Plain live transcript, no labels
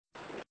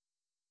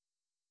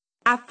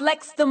I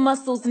flex the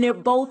muscles near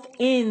both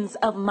ends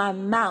of my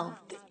mouth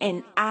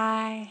and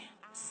I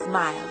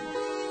smile.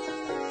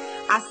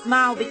 I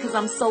smile because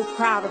I'm so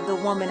proud of the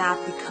woman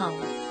I've become.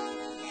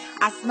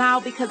 I smile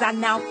because I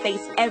now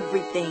face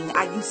everything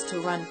I used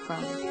to run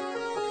from.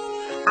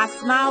 I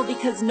smile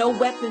because no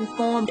weapon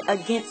formed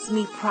against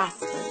me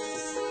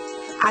prospers.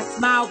 I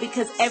smile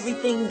because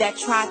everything that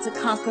tried to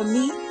conquer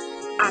me,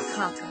 I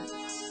conquered.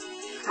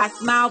 I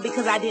smile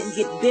because I didn't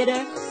get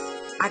bitter,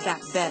 I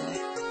got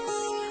better.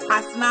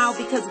 I smile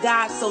because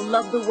God so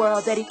loved the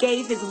world that he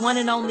gave his one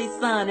and only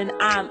son, and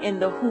I'm in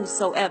the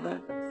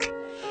whosoever.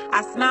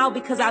 I smile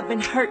because I've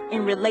been hurt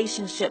in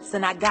relationships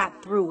and I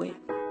got through it.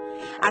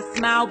 I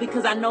smile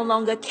because I no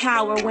longer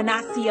cower. When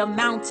I see a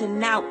mountain,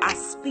 now I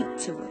speak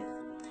to it.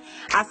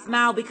 I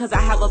smile because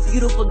I have a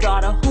beautiful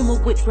daughter, whom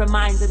of which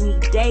reminds me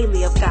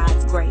daily of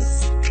God's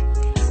grace.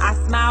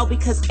 I smile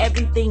because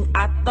everything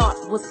I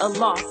thought was a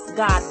loss,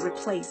 God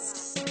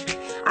replaced.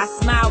 I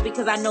smile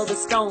because I know the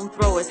stone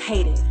throwers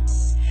hate it.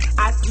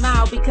 I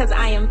smile because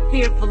I am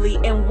fearfully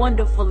and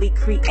wonderfully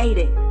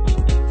created.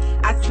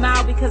 I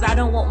smile because I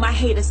don't want my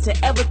haters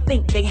to ever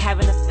think they have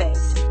an effect.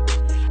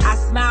 I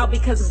smile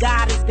because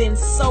God has been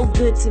so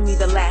good to me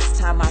the last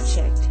time I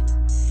checked.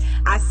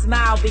 I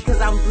smile because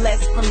I'm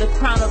blessed from the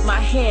crown of my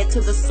head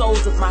to the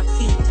soles of my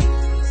feet.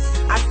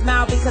 I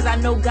smile because I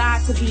know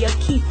God to be a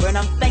keeper and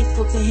I'm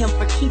thankful to him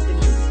for keeping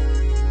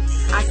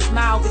me. I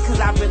smile because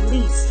I've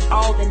released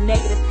all the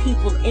negative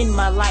people in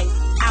my life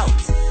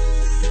out.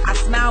 I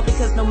smile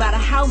because no matter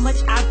how much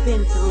I've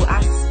been through,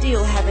 I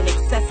still have an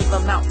excessive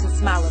amount to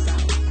smile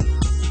about.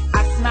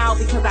 I smile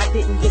because I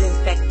didn't get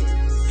infected.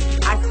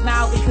 I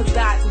smile because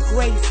God's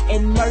grace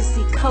and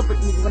mercy covered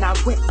me when I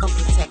went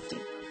unprotected.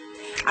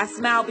 I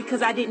smile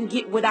because I didn't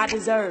get what I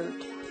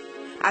deserved.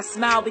 I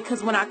smile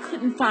because when I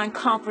couldn't find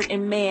comfort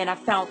in man, I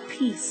found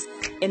peace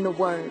in the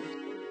word.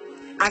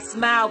 I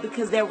smile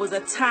because there was a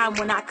time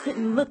when I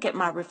couldn't look at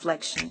my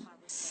reflection.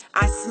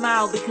 I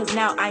smile because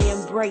now I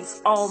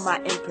embrace all my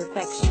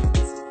imperfections.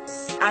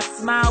 I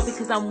smile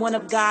because I'm one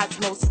of God's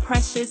most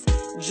precious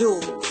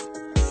jewels.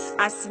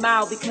 I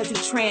smile because he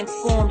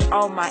transformed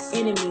all my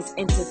enemies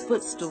into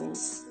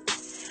footstools.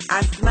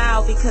 I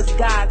smile because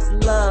God's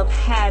love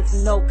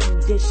has no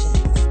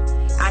conditions.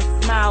 I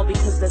smile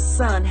because the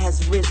sun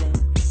has risen.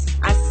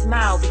 I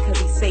smile because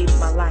he saved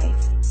my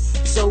life.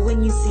 So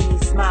when you see me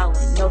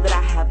smiling, know that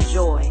I have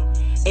joy.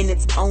 And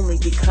it's only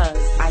because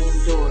I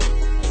endured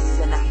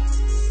the night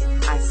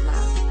I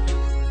smile.